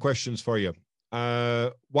quick fire questions for you.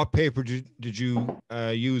 What paper did you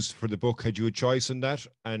use for the book? Had you a choice in that,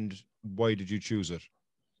 and why did you choose it?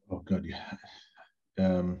 Oh God, yeah.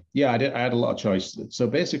 Yeah, I had a lot of choice. So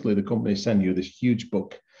basically, the company send you this huge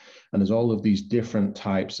book, and there's all of these different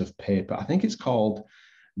types of paper. I think it's called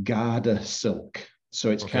Garda silk.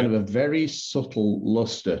 So it's kind of a very subtle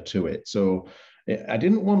luster to it. So I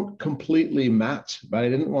didn't want completely matte, but I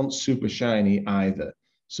didn't want super shiny either.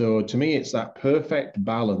 So to me, it's that perfect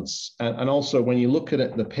balance. And also, when you look at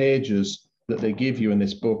it, the pages that they give you in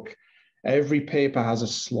this book, every paper has a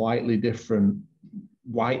slightly different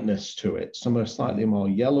whiteness to it. Some are slightly more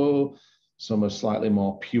yellow, some are slightly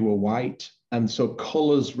more pure white. And so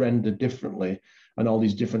colors render differently and all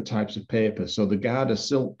these different types of paper. So the Garda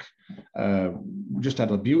silk just had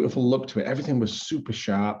a beautiful look to it. Everything was super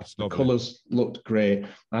sharp. The colors looked great.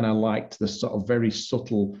 And I liked the sort of very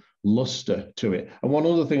subtle luster to it. And one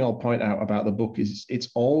other thing I'll point out about the book is it's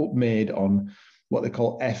all made on what they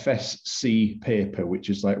call FSC paper, which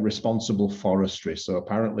is like responsible forestry. So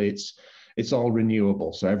apparently it's all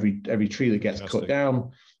renewable. So every tree that gets cut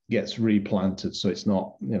down gets replanted. So it's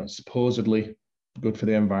not, supposedly good for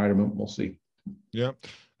the environment. We'll see. Yeah.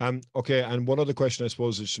 Okay. And one other question, I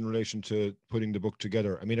suppose, is in relation to putting the book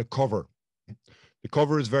together. I mean, a cover. The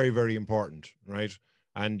cover is very, very important, right?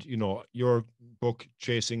 And, your book,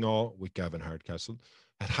 Chasing Awe with Gavin Hardcastle,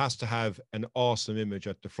 it has to have an awesome image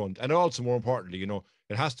at the front. And also, more importantly,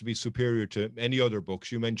 it has to be superior to any other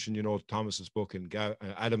books. You mentioned, Thomas's book and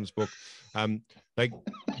Adam's book. Like,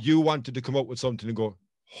 you wanted to come up with something and go,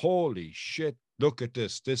 holy shit, look at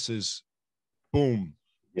this. This is boom.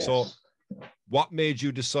 Yes. So what made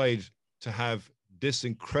you decide to have this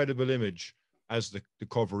incredible image as the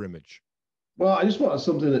cover image? Well, I just wanted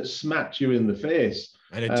something that smacked you in the face.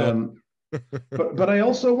 And it does. but I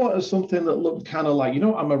also wanted something that looked kind of like,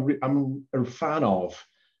 I'm a fan of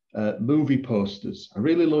movie posters. I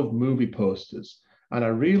really love movie posters. And I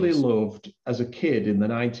really loved, as a kid in the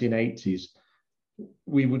 1980s,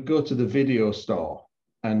 we would go to the video store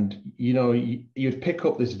and, you'd pick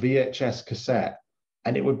up this VHS cassette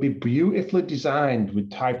and it would be beautifully designed with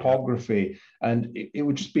typography, and it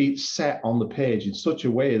would just be set on the page in such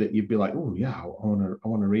a way that you'd be like, oh yeah, I want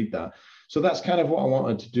to read that. So that's kind of what I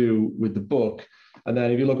wanted to do with the book. And then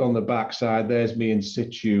if you look on the back side, there's me in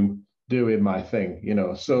situ doing my thing,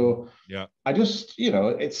 So yeah, I just, you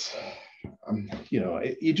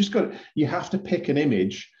have to pick an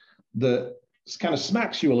image that kind of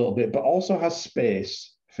smacks you a little bit, but also has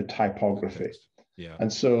space for typography. Yeah.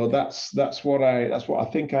 And so that's what I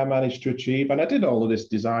think I managed to achieve. And I did all of this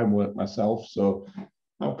design work myself, so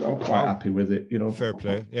I'm quite happy with it, Fair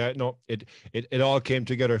play. Yeah, no, it all came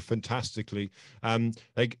together fantastically.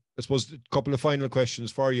 Like, I suppose a couple of final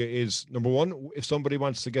questions for you is, number one, if somebody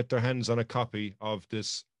wants to get their hands on a copy of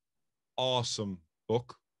this awesome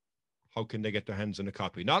book, how can they get their hands on a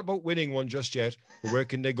copy? Not about winning one just yet, but where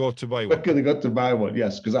can they go to buy one? Where can they go to buy one?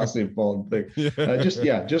 Yes, because that's the important thing.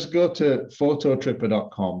 Just go to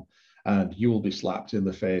Fototripper.com and you will be slapped in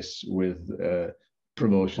the face with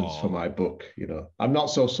promotions for my book. I'm not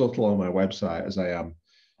so subtle on my website as I am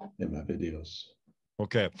in my videos.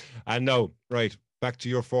 Okay. And now, right, back to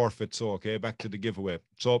your forfeit. So, okay, back to the giveaway.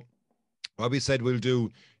 So what we said we'll do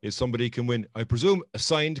is somebody can win, I presume, a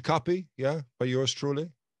signed copy, yeah, by yours truly?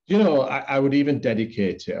 I would even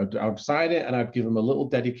dedicate it. I'd sign it and I'd give them a little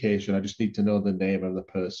dedication. I just need to know the name of the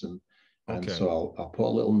person. And so I'll put a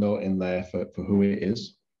little note in there for who it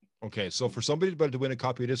is. Okay, so for somebody to be able to win a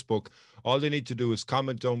copy of this book, all they need to do is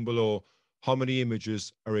comment down below how many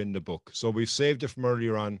images are in the book. So we've saved it from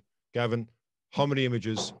earlier on. Gavin, how many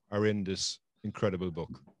images are in this incredible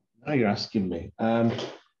book? Now you're asking me.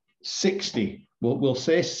 60. We'll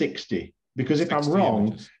say 60. Because if I'm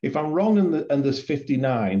wrong, and there's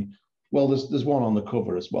 59, well, there's one on the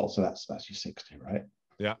cover as well. So that's your 60, right?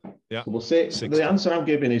 Yeah. So we'll say 60. The answer I'm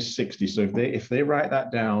giving is 60. So if they write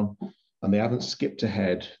that down and they haven't skipped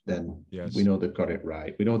ahead, then we know they've got it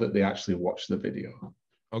right. We know that they actually watched the video.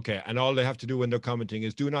 Okay. And all they have to do when they're commenting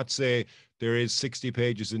is do not say there is 60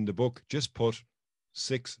 pages in the book. Just put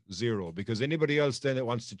 60, because anybody else then that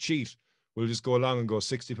wants to cheat will just go along and go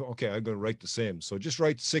 60. Okay, I'm going to write the same. So just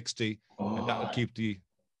write 60, and that will keep the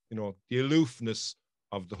aloofness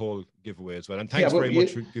of the whole giveaway as well. And thanks very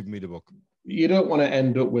much for giving me the book. You don't want to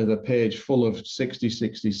end up with a page full of 60,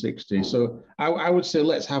 60, 60. So I would say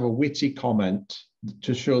let's have a witty comment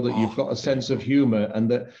to show that you've got a sense of humor, and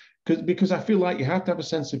that because I feel like you have to have a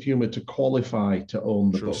sense of humor to qualify to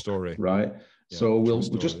own the book. Story, right? Yeah, so we'll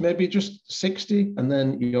just maybe 60, and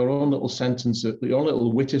then your own little sentence, your own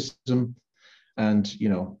little witticism, and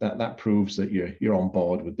that proves that you're on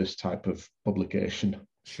board with this type of publication.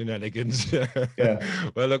 Shenanigans. Yeah.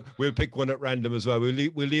 Well, look, we'll pick one at random as well. We'll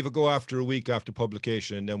leave it go after a week after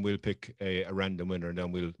publication, and then we'll pick a random winner, and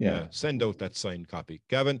then we'll send out that signed copy.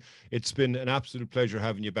 Gavin, it's been an absolute pleasure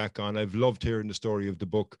having you back on. I've loved hearing the story of the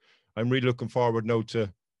book. I'm really looking forward now to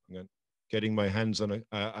getting my hands on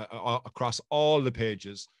across all the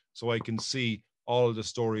pages so I can see all the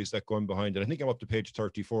stories that go in behind it. I think I'm up to page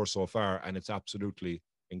 34 so far, and it's absolutely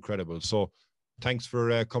incredible. So thanks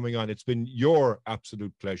for coming on. It's been your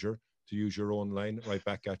absolute pleasure, to use your own line, right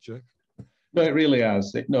back at you. No, it really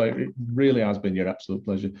has. It really has been your absolute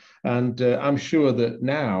pleasure. And I'm sure that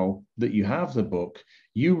now that you have the book,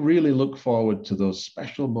 you really look forward to those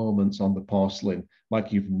special moments on the porcelain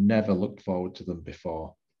like you've never looked forward to them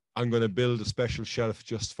before. I'm going to build a special shelf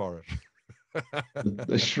just for it.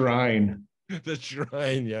 The shrine. The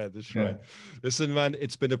shrine, yeah, the shrine. Yeah. Listen, man,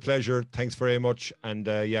 it's been a pleasure. Thanks very much. And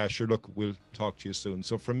yeah, sure, look, we'll talk to you soon.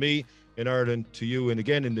 So from me in Ireland to you, and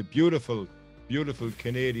again in the beautiful, beautiful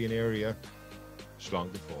Canadian area,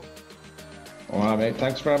 Slán go fóill. All right, mate.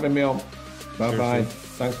 Thanks for having me on. Bye-bye. Cheers.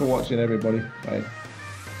 Thanks for watching, everybody. Bye.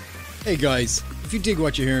 Hey guys, if you dig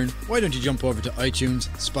what you're hearing, why don't you jump over to iTunes,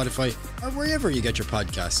 Spotify, or wherever you get your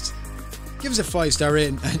podcasts. Give us a 5-star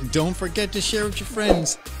rating and don't forget to share with your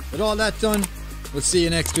friends. With all that done, we'll see you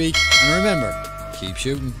next week. And remember, keep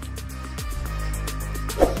shooting.